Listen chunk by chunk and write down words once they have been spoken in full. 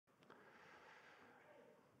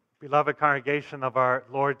Beloved congregation of our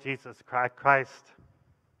Lord Jesus Christ,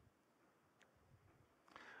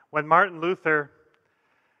 when Martin Luther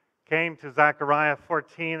came to Zechariah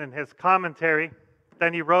 14 in his commentary,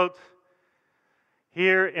 then he wrote,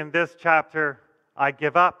 "Here in this chapter I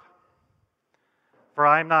give up, for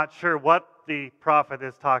I am not sure what the prophet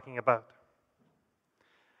is talking about."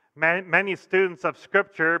 Many students of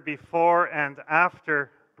Scripture before and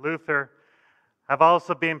after Luther have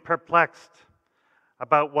also been perplexed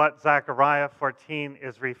about what Zechariah 14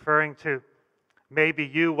 is referring to. Maybe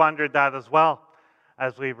you wondered that as well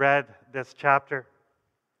as we read this chapter.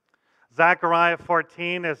 Zechariah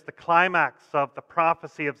 14 is the climax of the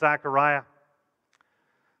prophecy of Zechariah.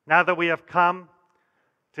 Now that we have come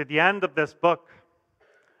to the end of this book,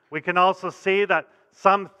 we can also see that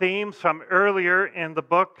some themes from earlier in the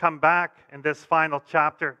book come back in this final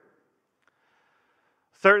chapter.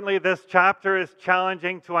 Certainly, this chapter is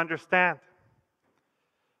challenging to understand,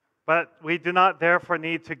 but we do not therefore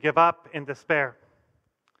need to give up in despair.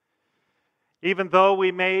 Even though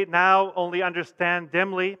we may now only understand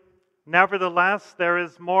dimly, nevertheless, there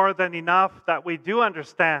is more than enough that we do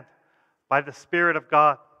understand by the Spirit of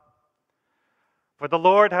God. For the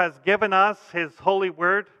Lord has given us His holy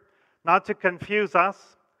word, not to confuse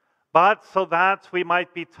us, but so that we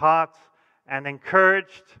might be taught and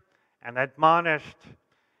encouraged and admonished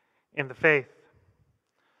in the faith.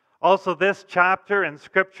 Also, this chapter in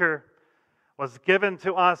Scripture was given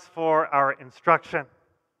to us for our instruction.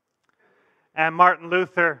 And Martin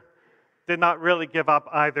Luther did not really give up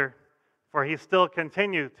either, for he still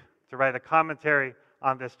continued to write a commentary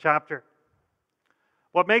on this chapter.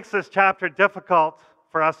 What makes this chapter difficult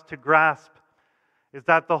for us to grasp is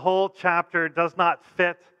that the whole chapter does not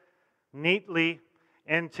fit neatly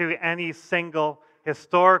into any single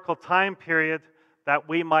historical time period that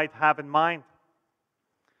we might have in mind.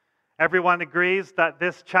 Everyone agrees that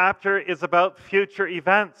this chapter is about future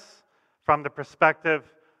events from the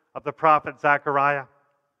perspective of the prophet Zechariah.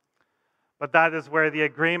 But that is where the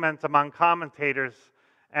agreement among commentators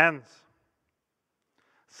ends.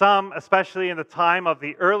 Some, especially in the time of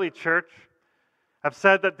the early church, have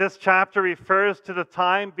said that this chapter refers to the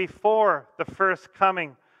time before the first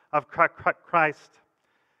coming of Christ.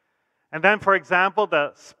 And then, for example,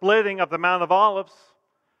 the splitting of the Mount of Olives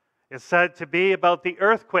is said to be about the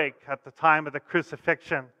earthquake at the time of the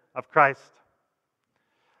crucifixion of Christ.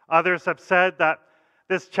 Others have said that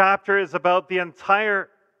this chapter is about the entire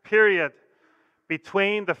period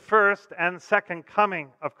between the first and second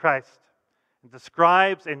coming of Christ. It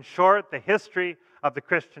describes, in short, the history of the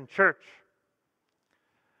Christian church.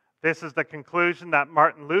 This is the conclusion that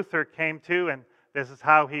Martin Luther came to, and this is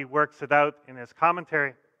how he works it out in his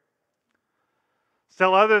commentary.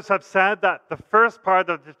 Still others have said that the first part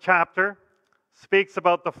of the chapter speaks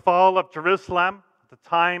about the fall of Jerusalem at the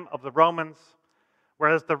time of the Romans,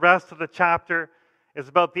 whereas the rest of the chapter is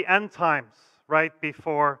about the end times, right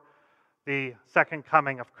before the second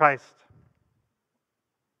coming of Christ.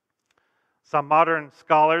 Some modern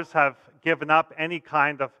scholars have given up any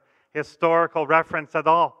kind of historical reference at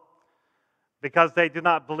all because they do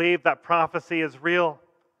not believe that prophecy is real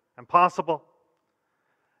and possible.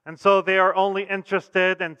 And so they are only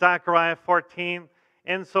interested in Zechariah 14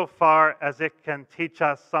 insofar as it can teach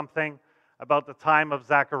us something about the time of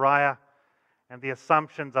Zechariah and the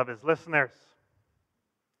assumptions of his listeners.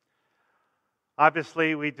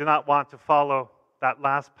 Obviously, we do not want to follow that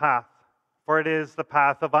last path, for it is the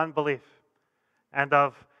path of unbelief and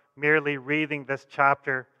of merely reading this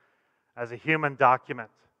chapter as a human document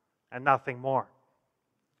and nothing more.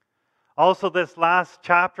 Also, this last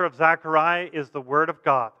chapter of Zechariah is the Word of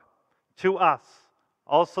God to us,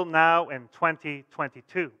 also now in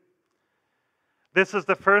 2022. This is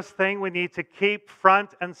the first thing we need to keep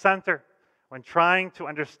front and center when trying to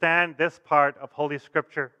understand this part of Holy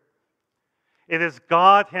Scripture. It is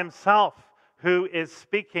God Himself who is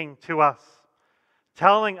speaking to us,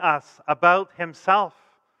 telling us about Himself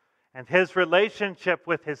and His relationship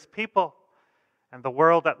with His people and the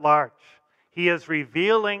world at large. He is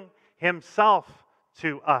revealing Himself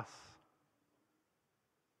to us.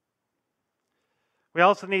 We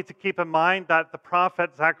also need to keep in mind that the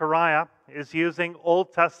prophet Zechariah is using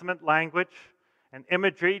Old Testament language and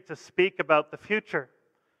imagery to speak about the future,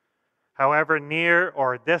 however near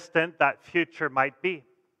or distant that future might be.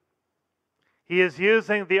 He is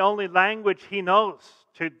using the only language he knows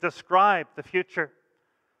to describe the future.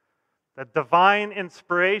 The divine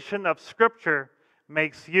inspiration of Scripture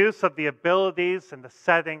makes use of the abilities and the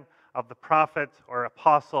setting of the prophet or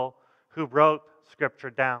apostle who wrote Scripture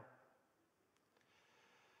down.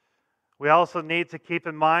 We also need to keep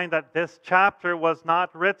in mind that this chapter was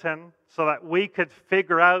not written so that we could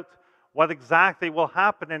figure out what exactly will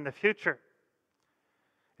happen in the future.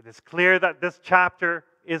 It is clear that this chapter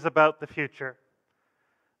is about the future.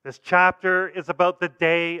 This chapter is about the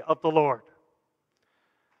day of the Lord.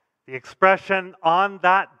 The expression "on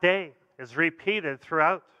that day" is repeated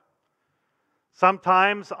throughout.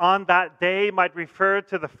 Sometimes "on that day" might refer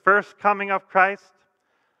to the first coming of Christ.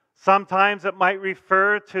 Sometimes it might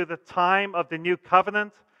refer to the time of the new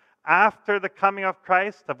covenant after the coming of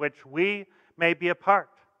Christ, of which we may be a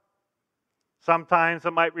part. Sometimes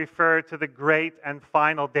it might refer to the great and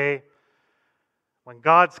final day when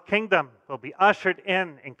God's kingdom will be ushered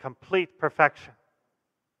in complete perfection.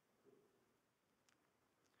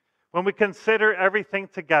 When we consider everything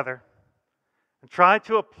together and try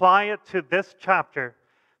to apply it to this chapter,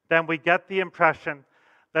 then we get the impression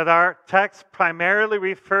that our text primarily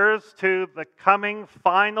refers to the coming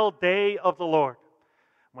final day of the Lord,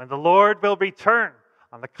 when the Lord will return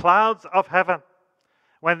on the clouds of heaven,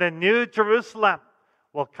 when the new Jerusalem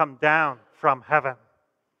will come down from heaven,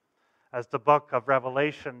 as the book of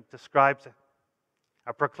Revelation describes it.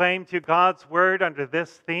 I proclaim to you God's word under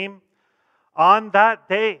this theme. On that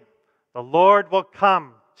day, the Lord will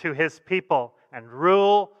come to his people and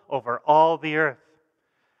rule over all the earth.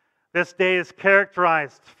 This day is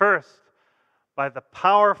characterized first by the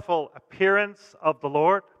powerful appearance of the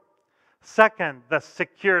Lord. Second, the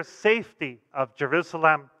secure safety of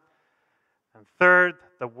Jerusalem. And third,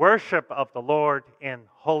 the worship of the Lord in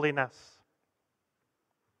holiness.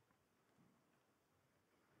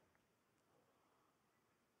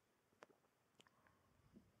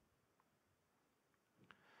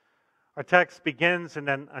 Our text begins in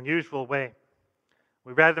an unusual way.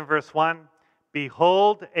 We read in verse 1,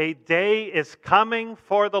 "Behold, a day is coming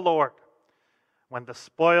for the Lord, when the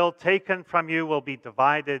spoil taken from you will be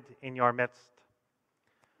divided in your midst."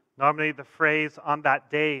 Normally the phrase "on that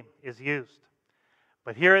day" is used.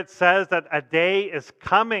 But here it says that a day is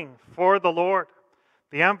coming for the Lord.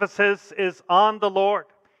 The emphasis is on the Lord.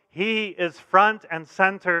 He is front and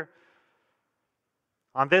center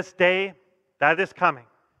on this day that is coming.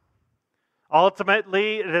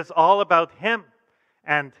 Ultimately, it is all about him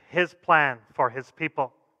and his plan for his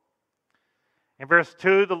people. In verse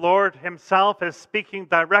 2, the Lord himself is speaking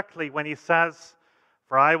directly when he says,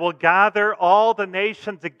 "For I will gather all the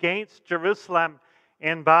nations against Jerusalem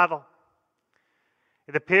in battle."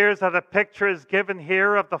 It appears that a picture is given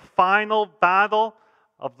here of the final battle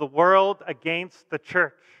of the world against the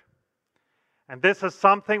church. And this is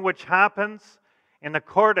something which happens in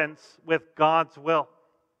accordance with God's will.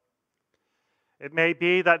 It may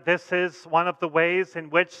be that this is one of the ways in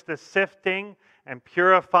which the sifting and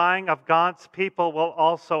purifying of God's people will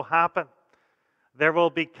also happen. There will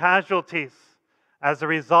be casualties as a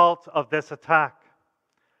result of this attack.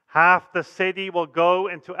 Half the city will go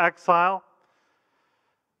into exile,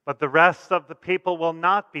 but the rest of the people will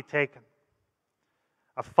not be taken.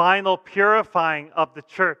 A final purifying of the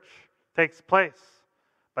church takes place,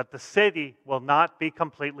 but the city will not be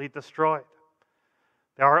completely destroyed.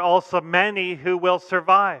 There are also many who will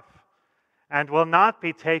survive and will not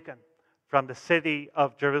be taken from the city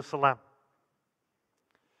of Jerusalem.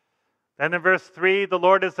 Then in verse 3, the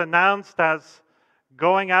Lord is announced as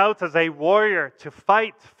going out as a warrior to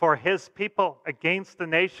fight for his people against the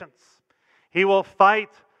nations. He will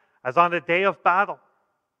fight as on a day of battle.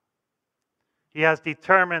 He has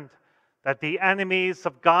determined that the enemies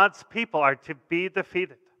of God's people are to be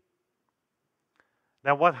defeated.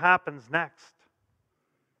 Now what happens next?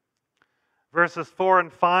 Verses 4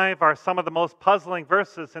 and 5 are some of the most puzzling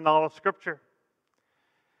verses in all of Scripture.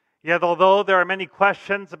 Yet although there are many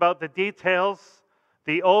questions about the details,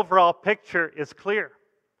 the overall picture is clear.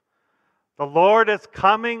 The Lord is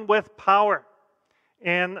coming with power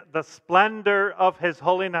in the splendor of his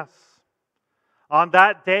holiness. On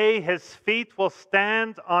that day, his feet will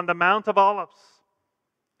stand on the Mount of Olives.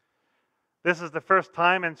 This is the first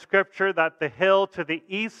time in Scripture that the hill to the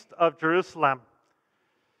east of Jerusalem,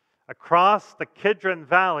 across the Kidron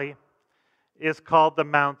Valley, is called the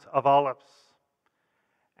Mount of Olives.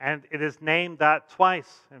 And it is named that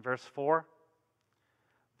twice in verse 4.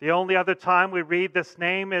 The only other time we read this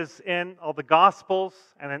name is in all the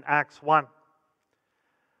Gospels and in Acts 1.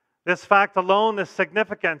 This fact alone is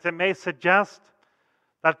significant. It may suggest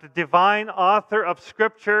that the divine author of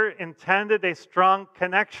Scripture intended a strong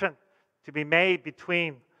connection to be made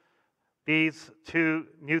between these two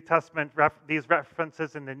New Testament, these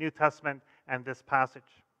references in the New Testament and this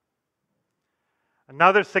passage.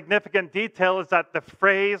 Another significant detail is that the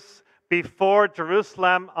phrase "before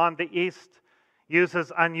Jerusalem on the east"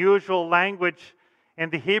 uses unusual language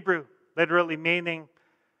in the Hebrew. literally meaning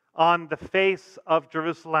on the face of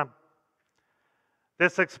Jerusalem.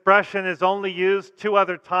 This expression is only used 2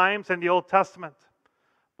 other times in the Old Testament,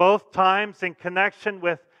 both times in connection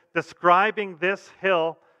with describing this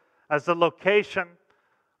hill as the location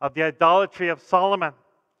of the idolatry of Solomon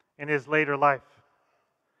in his later life.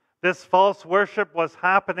 This false worship was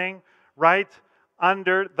happening right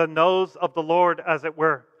under the nose of the Lord, as it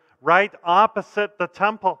were, right opposite the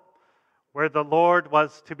temple, where the Lord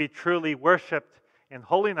was to be truly worshipped in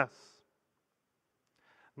holiness.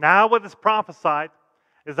 Now what is prophesied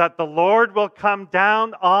is that the Lord will come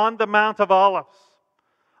down on the Mount of Olives,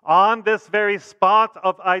 on this very spot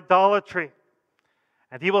of idolatry,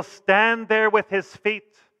 and he will stand there with his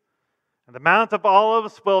feet, and the Mount of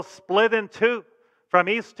Olives will split in 2 from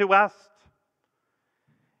east to west.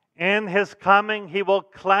 In his coming, he will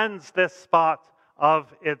cleanse this spot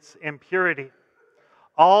of its impurity.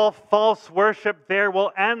 All false worship there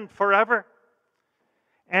will end forever.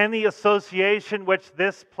 Any association which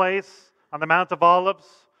this place on the Mount of Olives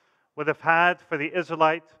would have had for the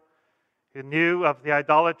Israelite who knew of the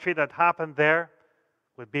idolatry that happened there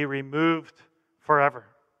would be removed forever.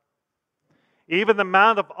 Even the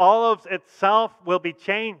Mount of Olives itself will be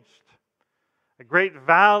changed. A great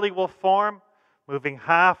valley will form, moving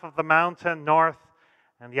half of the mountain north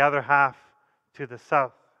and the other half to the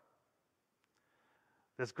south.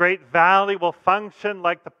 This great valley will function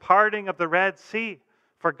like the parting of the Red Sea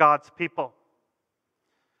for God's people.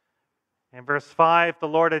 In verse 5, the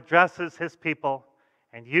Lord addresses his people,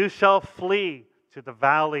 "And you shall flee to the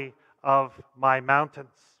valley of my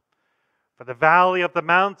mountains. For the valley of the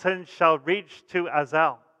mountains shall reach to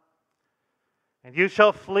Azel. And you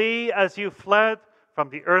shall flee as you fled from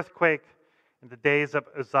the earthquake in the days of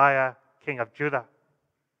Uzziah, king of Judah."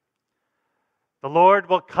 The Lord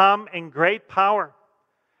will come in great power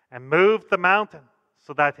and move the mountain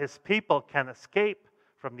so that his people can escape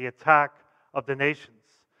from the attack of the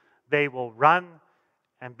nations. They will run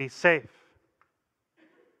and be safe.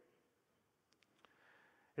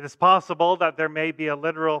 It is possible that there may be a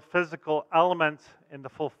literal physical element in the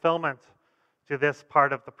fulfillment to this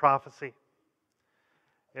part of the prophecy.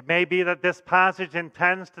 It may be that this passage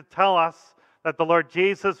intends to tell us that the Lord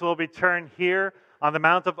Jesus will return here on the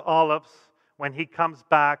Mount of Olives when he comes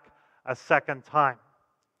back a second time.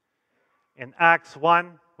 In Acts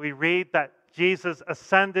 1, we read that Jesus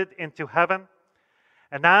ascended into heaven,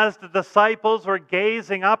 and as the disciples were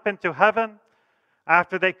gazing up into heaven,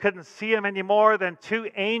 after they couldn't see him anymore, then 2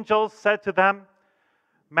 angels said to them,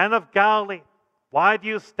 "Men of Galilee, why do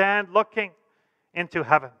you stand looking into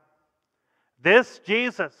heaven? This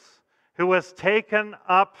Jesus, who was taken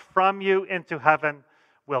up from you into heaven,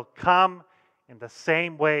 will come in the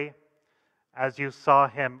same way as you saw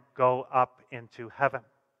him go up into heaven."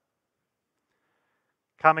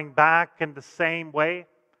 Coming back in the same way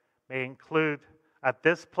may include at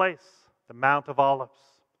this place, the Mount of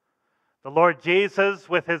Olives. The Lord Jesus,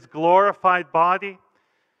 with his glorified body,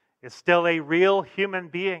 is still a real human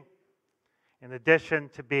being, in addition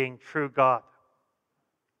to being true God.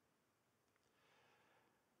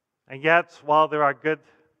 And yet, while there are good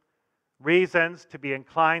reasons to be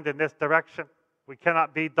inclined in this direction, we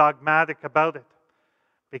cannot be dogmatic about it,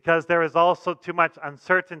 because there is also too much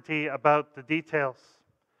uncertainty about the details.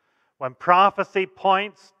 When prophecy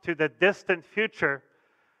points to the distant future,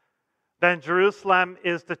 then Jerusalem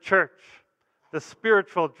is the church, the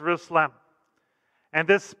spiritual Jerusalem. And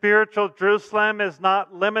this spiritual Jerusalem is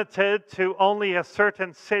not limited to only a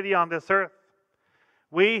certain city on this earth.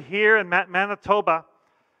 We here in Manitoba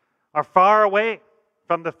are far away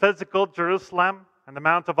from the physical Jerusalem and the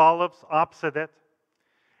Mount of Olives opposite it.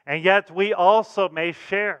 And yet we also may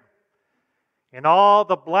share in all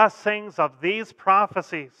the blessings of these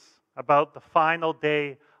prophecies about the final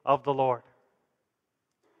day of the Lord.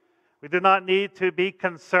 We do not need to be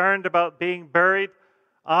concerned about being buried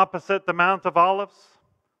opposite the Mount of Olives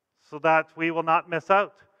so that we will not miss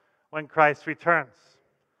out when Christ returns.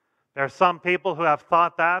 There are some people who have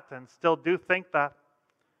thought that and still do think that.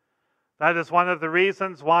 That is one of the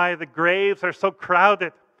reasons why the graves are so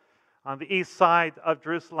crowded on the east side of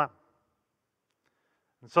Jerusalem.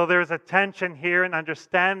 And so there is a tension here in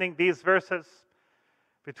understanding these verses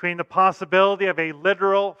between the possibility of a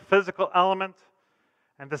literal physical element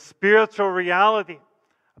and the spiritual reality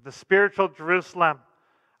of the spiritual Jerusalem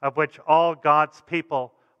of which all God's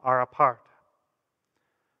people are a part.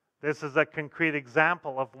 This is a concrete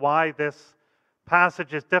example of why this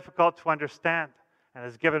passage is difficult to understand and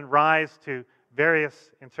has given rise to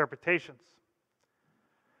various interpretations.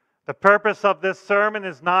 The purpose of this sermon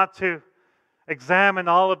is not to examine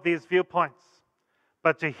all of these viewpoints,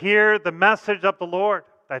 but to hear the message of the Lord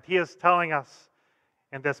that he is telling us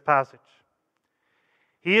in this passage.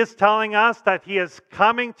 He is telling us that he is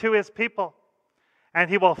coming to his people and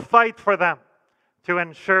he will fight for them to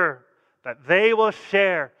ensure that they will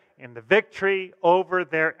share in the victory over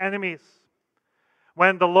their enemies.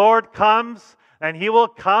 When the Lord comes, then he will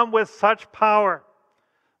come with such power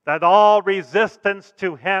that all resistance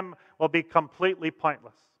to him will be completely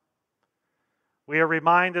pointless. We are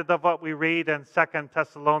reminded of what we read in 2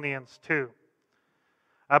 Thessalonians 2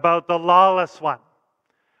 about the lawless one,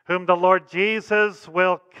 whom the Lord Jesus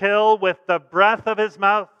will kill with the breath of his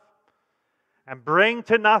mouth and bring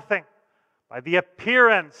to nothing by the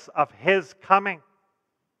appearance of his coming.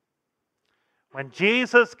 When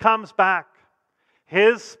Jesus comes back,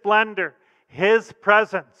 his splendor, his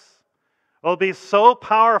presence will be so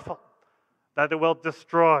powerful that it will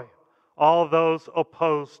destroy all those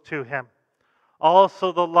opposed to him.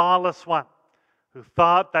 Also the lawless one, who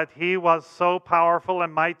thought that he was so powerful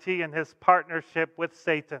and mighty in his partnership with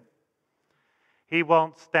Satan, he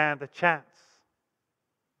won't stand a chance.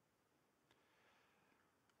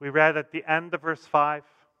 We read at the end of verse 5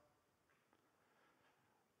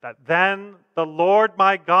 that then the Lord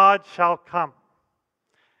my God shall come,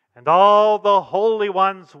 and all the holy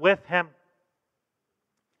ones with him.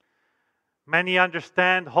 Many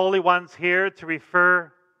understand holy ones here to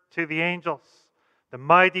refer to the angels, the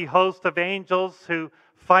mighty host of angels who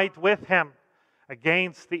fight with him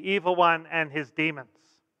against the evil one and his demons.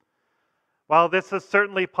 While this is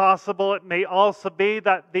certainly possible, it may also be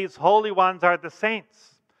that these holy ones are the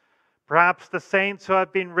saints, perhaps the saints who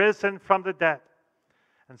have been risen from the dead.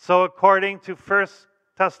 And so according to 1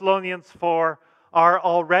 Thessalonians 4, are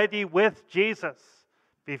already with Jesus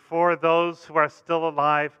before those who are still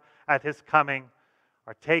alive at his coming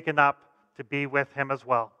are taken up to be with him as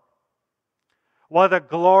well. What a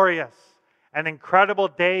glorious and incredible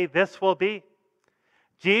day this will be.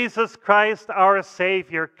 Jesus Christ, our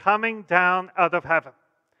Savior, coming down out of heaven.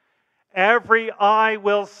 Every eye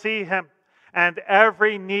will see him, and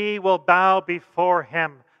every knee will bow before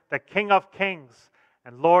him, the King of Kings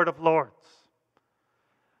and Lord of Lords.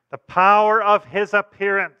 The power of his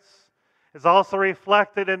appearance is also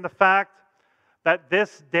reflected in the fact that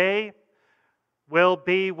this day will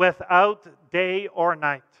be without day or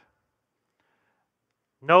night.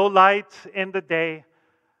 No light in the day,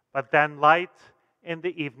 but then light in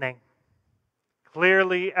the evening.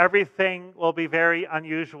 Clearly, everything will be very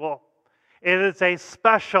unusual. It is a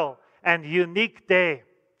special and unique day,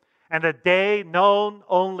 and a day known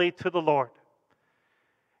only to the Lord.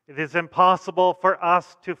 It is impossible for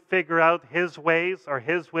us to figure out his ways or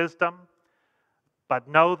his wisdom, but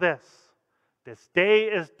know this day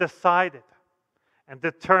is decided and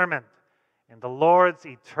determined in the Lord's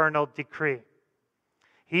eternal decree.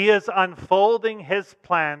 He is unfolding his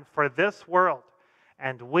plan for this world,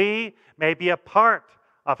 and we may be a part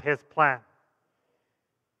of his plan.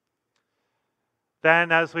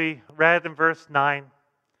 Then, as we read in verse 9,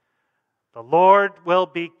 the Lord will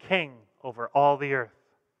be king over all the earth.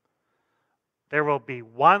 There will be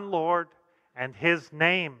one Lord, and his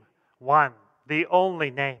name one, the only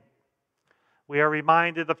name. We are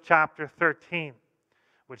reminded of chapter 13,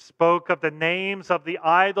 which spoke of the names of the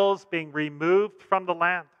idols being removed from the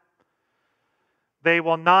land. They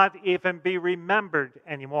will not even be remembered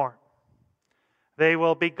anymore. They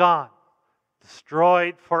will be gone,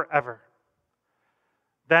 destroyed forever.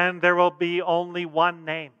 Then there will be only one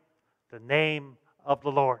name, the name of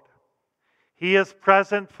the Lord. He is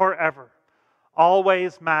present forever,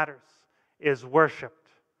 always matters, is worshipped,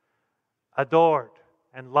 adored,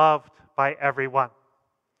 and loved by everyone.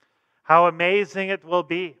 How amazing it will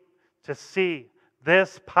be to see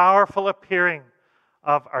this powerful appearing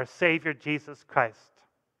of our Savior Jesus Christ.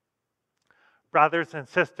 Brothers and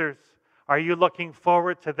sisters, are you looking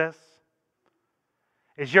forward to this?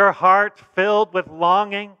 Is your heart filled with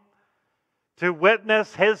longing to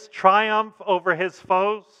witness his triumph over his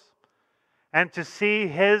foes and to see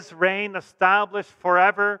his reign established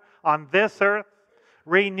forever on this earth,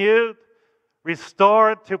 renewed,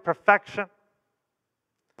 restored to perfection?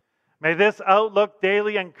 May this outlook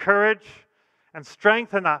daily encourage and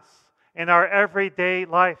strengthen us in our everyday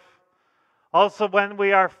life. Also, when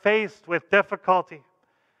we are faced with difficulty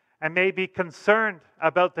and may be concerned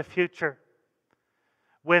about the future.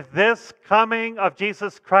 With this coming of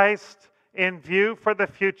Jesus Christ in view for the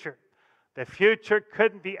future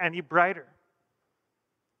couldn't be any brighter.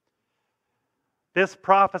 This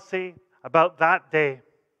prophecy about that day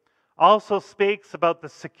also speaks about the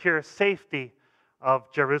secure safety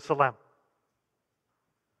of Jerusalem.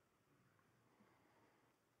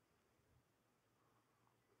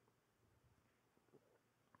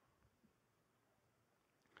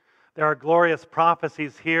 There are glorious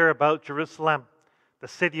prophecies here about Jerusalem, the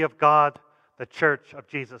city of God, the church of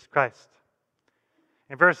Jesus Christ.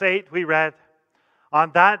 In verse 8 we read,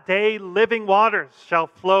 "On that day living waters shall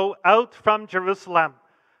flow out from Jerusalem,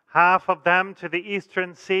 half of them to the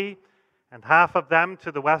eastern sea, and half of them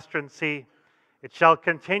to the western sea. It shall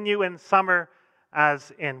continue in summer as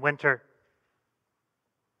in winter."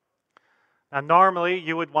 Now normally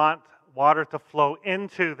you would want water to flow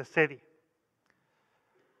into the city.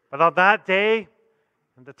 But on that day,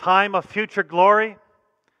 in the time of future glory,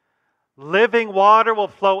 living water will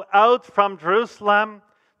flow out from Jerusalem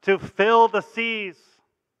to fill the seas.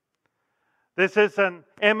 This is an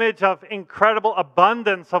image of incredible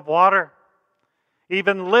abundance of water,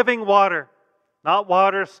 even living water, not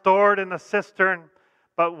water stored in a cistern,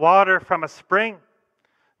 but water from a spring.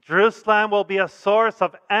 Jerusalem will be a source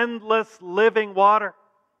of endless living water.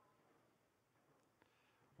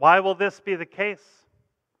 Why will this be the case?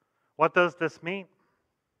 What does this mean?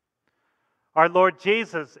 Our Lord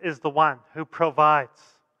Jesus is the one who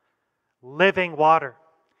provides living water.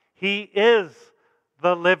 He is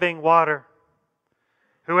the living water.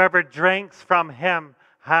 Whoever drinks from him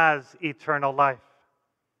has eternal life.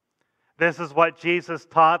 This is what Jesus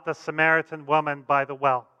taught the Samaritan woman by the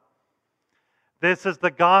well. This is the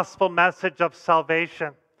gospel message of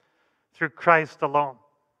salvation through Christ alone.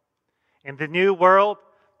 In the new world,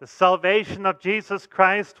 the salvation of Jesus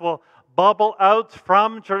Christ will bubble out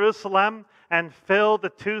from Jerusalem and fill the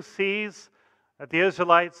two seas that the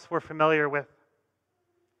Israelites were familiar with.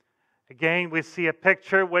 Again, we see a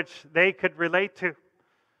picture which they could relate to,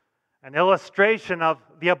 an illustration of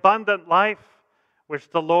the abundant life which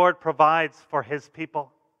the Lord provides for his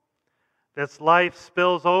people. This life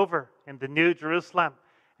spills over in the New Jerusalem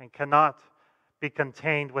and cannot be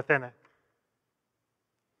contained within it.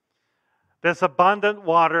 This abundant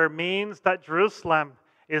water means that Jerusalem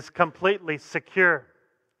is completely secure.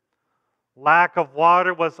 Lack of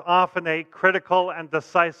water was often a critical and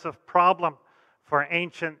decisive problem for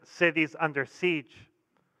ancient cities under siege.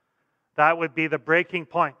 That would be the breaking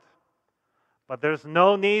point. But there's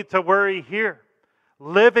no need to worry here.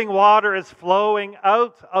 Living water is flowing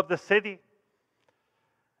out of the city.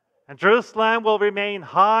 And Jerusalem will remain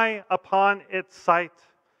high upon its site.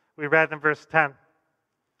 We read in verse 10.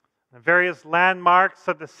 The various landmarks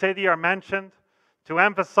of the city are mentioned to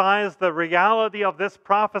emphasize the reality of this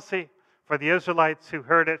prophecy for the Israelites who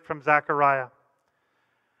heard it from Zechariah.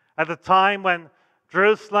 At the time when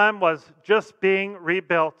Jerusalem was just being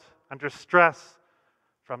rebuilt under stress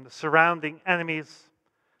from the surrounding enemies,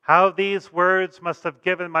 how these words must have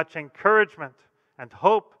given much encouragement and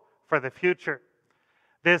hope for the future.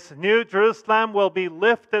 This new Jerusalem will be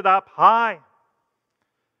lifted up high.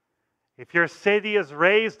 If your city is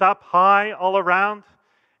raised up high all around,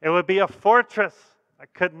 it would be a fortress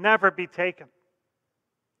that could never be taken.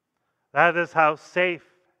 That is how safe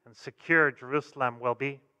and secure Jerusalem will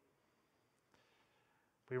be.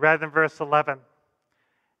 We read in verse 11,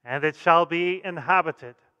 "And it shall be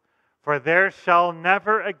inhabited, for there shall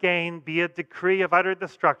never again be a decree of utter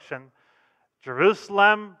destruction.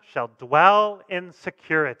 Jerusalem shall dwell in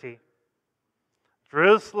security."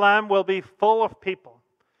 Jerusalem will be full of people.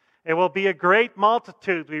 It will be a great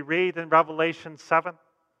multitude, we read in Revelation 7.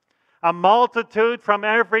 A multitude from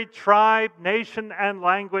every tribe, nation, and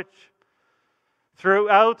language.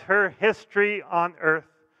 Throughout her history on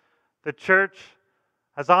earth, the church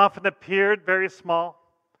has often appeared very small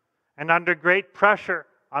and under great pressure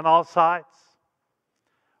on all sides.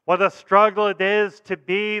 What a struggle it is to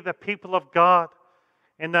be the people of God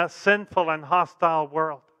in a sinful and hostile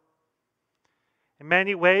world. In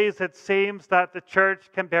many ways, it seems that the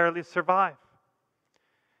church can barely survive.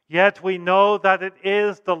 Yet we know that it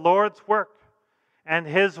is the Lord's work, and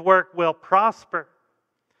his work will prosper.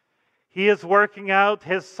 He is working out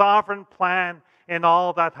his sovereign plan in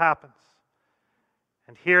all that happens.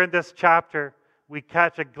 And here in this chapter, we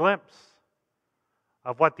catch a glimpse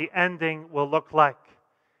of what the ending will look like,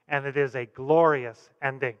 and it is a glorious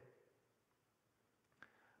ending.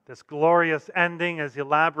 This glorious ending is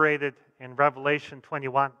elaborated in Revelation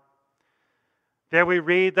 21. There we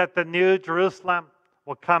read that the new Jerusalem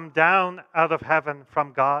will come down out of heaven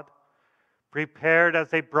from God, prepared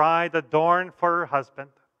as a bride adorned for her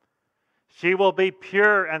husband. She will be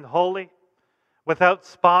pure and holy, without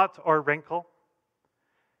spot or wrinkle.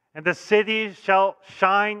 And the city shall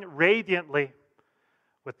shine radiantly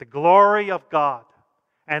with the glory of God,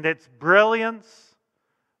 and its brilliance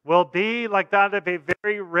will be like that of a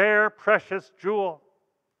very rare, precious jewel.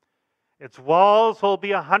 Its walls will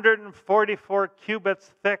be 144 cubits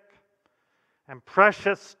thick, and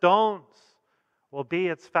precious stones will be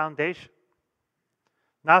its foundation.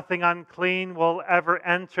 Nothing unclean will ever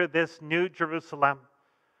enter this new Jerusalem,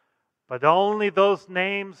 but only those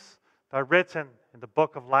names that are written in the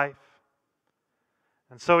book of life.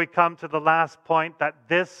 And so we come to the last point, that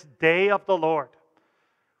this day of the Lord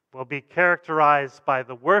will be characterized by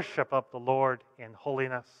the worship of the Lord in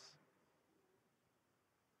holiness.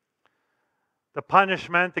 The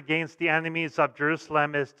punishment against the enemies of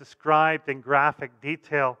Jerusalem is described in graphic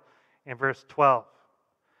detail in verse 12.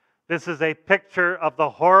 This is a picture of the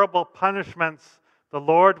horrible punishments the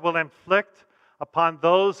Lord will inflict upon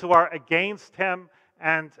those who are against him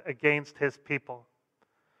and against his people.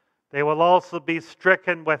 They will also be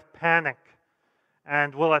stricken with panic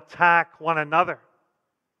and will attack one another.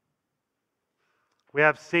 We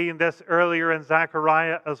have seen this earlier in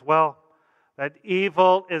Zechariah as well, that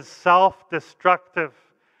evil is self-destructive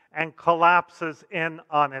and collapses in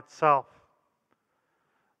on itself.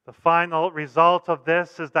 The final result of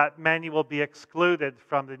this is that many will be excluded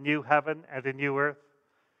from the new heaven and the new earth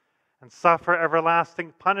and suffer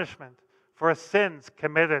everlasting punishment for sins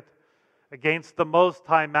committed against the Most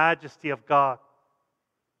High Majesty of God.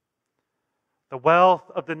 The wealth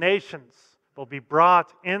of the nations will be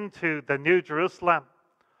brought into the New Jerusalem.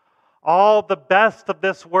 All the best of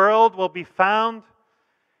this world will be found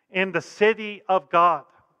in the city of God.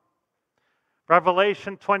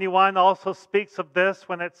 Revelation 21 also speaks of this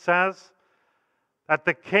when it says that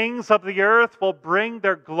the kings of the earth will bring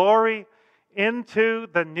their glory into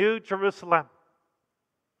the New Jerusalem.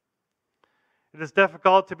 It is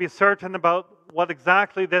difficult to be certain about what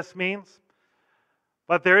exactly this means,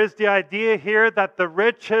 but there is the idea here that the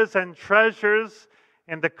riches and treasures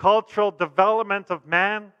in the cultural development of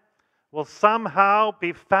man will somehow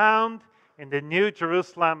be found in the New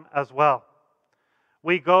Jerusalem as well.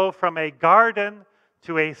 We go from a garden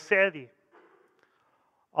to a city.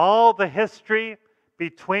 All the history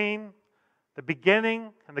between the beginning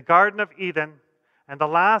and the Garden of Eden and the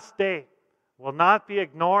last day will not be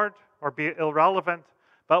ignored or be irrelevant,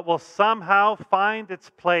 but will somehow find its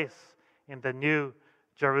place in the New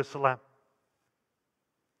Jerusalem.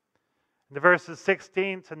 In the verses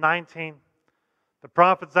 16 to 19, the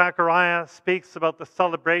prophet Zechariah speaks about the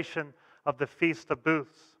celebration of the Feast of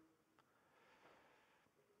Booths.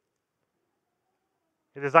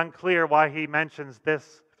 It is unclear why he mentions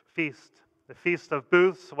this feast. The Feast of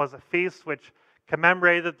Booths was a feast which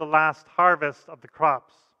commemorated the last harvest of the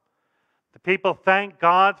crops. The people thanked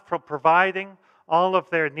God for providing all of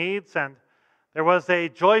their needs, and there was a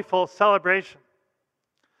joyful celebration.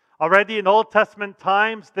 Already in Old Testament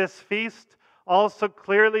times, this feast also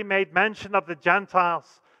clearly made mention of the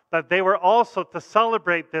Gentiles, that they were also to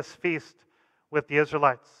celebrate this feast with the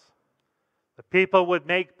Israelites. The people would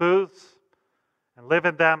make booths and live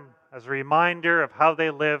in them as a reminder of how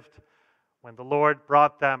they lived when the Lord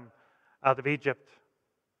brought them out of Egypt.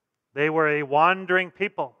 They were a wandering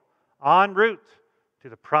people en route to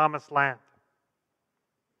the promised land.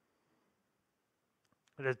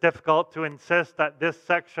 It is difficult to insist that this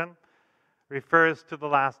section refers to the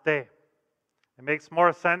last day. It makes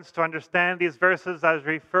more sense to understand these verses as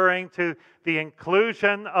referring to the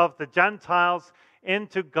inclusion of the Gentiles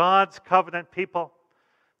into God's covenant people,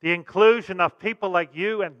 the inclusion of people like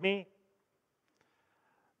you and me.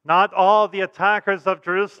 Not all the attackers of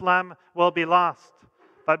Jerusalem will be lost,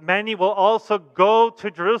 but many will also go to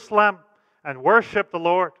Jerusalem and worship the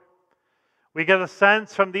Lord. We get a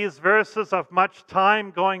sense from these verses of much time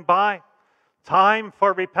going by, time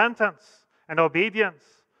for repentance and obedience,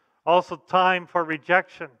 also time for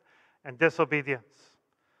rejection and disobedience.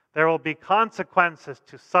 There will be consequences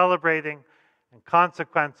to celebrating and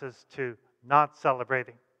consequences to not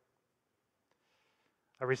celebrating.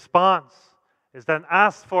 A response is then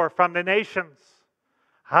asked for from the nations.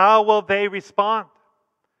 How will they respond?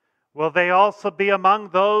 Will they also be among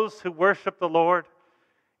those who worship the Lord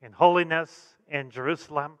in holiness in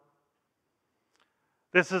Jerusalem?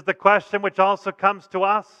 This is the question which also comes to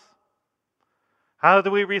us. How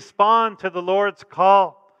do we respond to the Lord's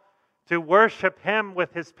call to worship Him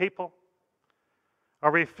with His people?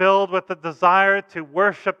 Are we filled with the desire to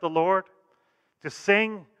worship the Lord, to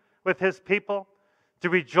sing with His people, to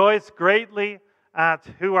rejoice greatly at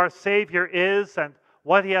who our Savior is and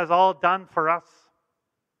what He has all done for us?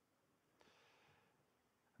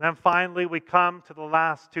 And then finally, we come to the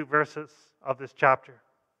last two verses of this chapter.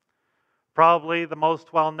 Probably the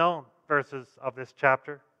most well-known verses of this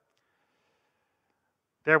chapter.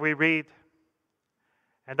 There we read,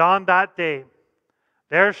 "And on that day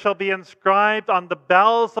there shall be inscribed on the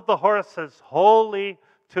bells of the horses, Holy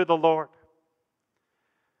to the Lord.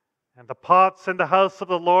 And the pots in the house of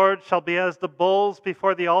the Lord shall be as the bowls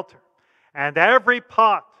before the altar, and every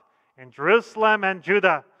pot in Jerusalem and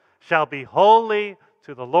Judah shall be holy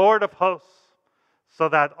to the Lord of hosts, so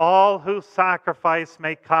that all who sacrifice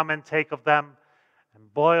may come and take of them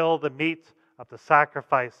and boil the meat of the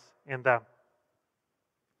sacrifice in them.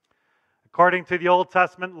 According to the Old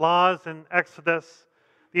Testament laws in Exodus,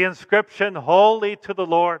 the inscription, Holy to the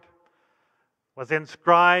Lord, was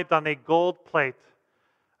inscribed on a gold plate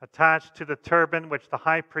attached to the turban which the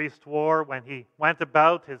high priest wore when he went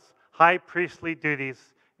about his high priestly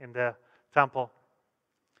duties in the temple.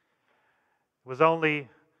 It was only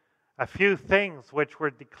a few things which were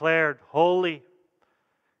declared holy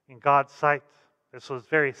in God's sight. This was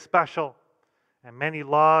very special, and many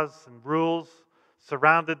laws and rules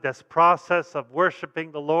surrounded this process of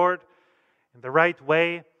worshiping the Lord in the right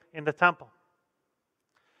way in the temple.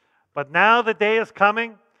 But now the day is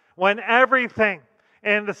coming when everything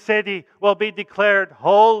in the city will be declared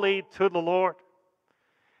holy to the Lord.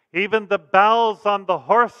 Even the bells on the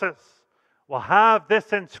horses will have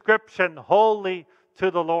this inscription, Holy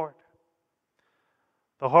to the Lord.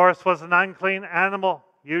 The horse was an unclean animal,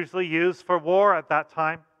 usually used for war at that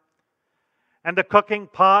time. And the cooking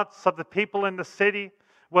pots of the people in the city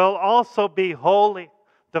will also be holy,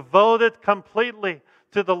 devoted completely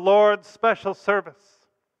to the Lord's special service.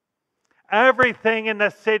 Everything in the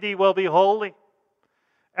city will be holy.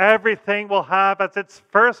 Everything will have as its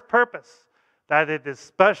first purpose that it is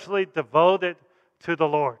specially devoted to the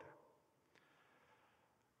Lord.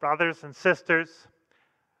 Brothers and sisters,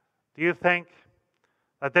 do you think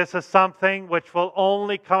that this is something which will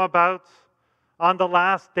only come about on the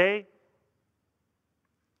last day?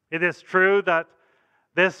 It is true that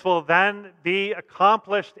this will then be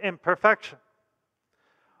accomplished in perfection.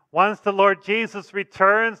 Once the Lord Jesus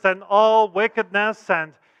returns, then all wickedness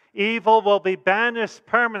and evil will be banished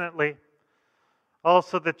permanently.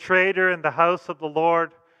 Also the traitor in the house of the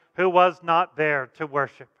Lord who was not there to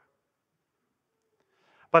worship.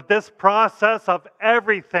 But this process of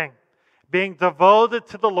everything being devoted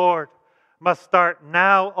to the Lord must start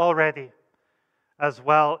now already, as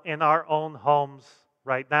well in our own homes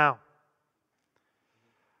right now.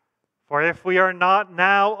 For if we are not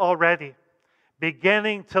now already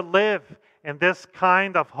beginning to live in this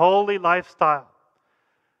kind of holy lifestyle,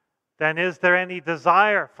 then is there any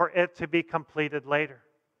desire for it to be completed later?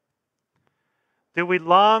 Do we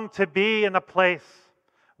long to be in a place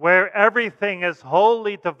where everything is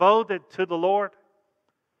wholly devoted to the Lord?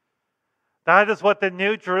 That is what the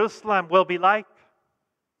New Jerusalem will be like.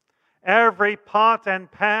 Every pot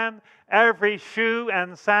and pan, every shoe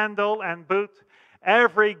and sandal and boot,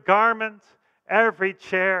 every garment, every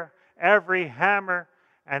chair, every hammer,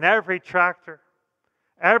 and every tractor,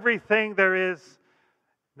 everything there is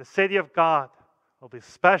in the city of God will be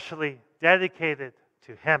specially dedicated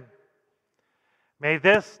to Him. May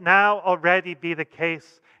this now already be the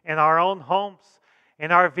case in our own homes,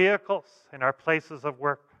 in our vehicles, in our places of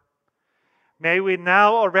work. May we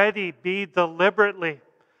now already be deliberately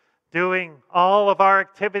doing all of our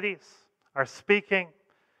activities, our speaking,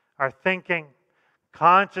 our thinking,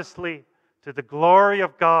 consciously to the glory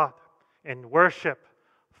of God in worship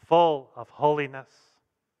full of holiness.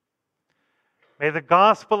 May the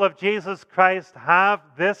gospel of Jesus Christ have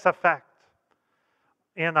this effect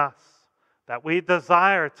in us, that we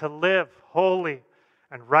desire to live holy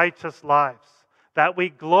and righteous lives, that we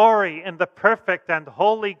glory in the perfect and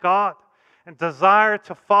holy God and desire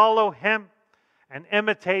to follow Him and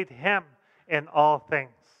imitate Him in all things.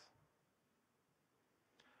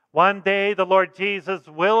 One day the Lord Jesus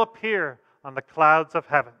will appear on the clouds of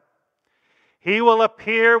heaven. He will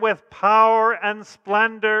appear with power and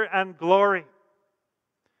splendor and glory.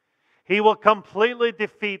 He will completely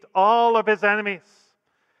defeat all of His enemies,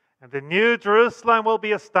 and the New Jerusalem will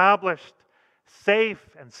be established, safe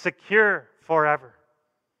and secure forever.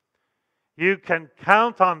 You can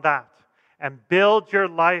count on that and build your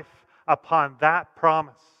life upon that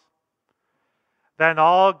promise. Then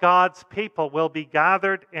all God's people will be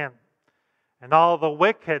gathered in, and all the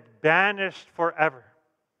wicked banished forever.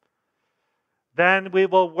 Then we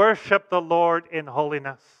will worship the Lord in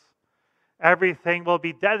holiness. Everything will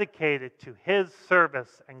be dedicated to His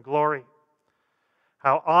service and glory.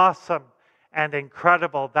 How awesome and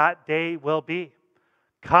incredible that day will be.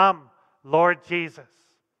 Come, Lord Jesus.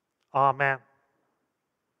 Amen.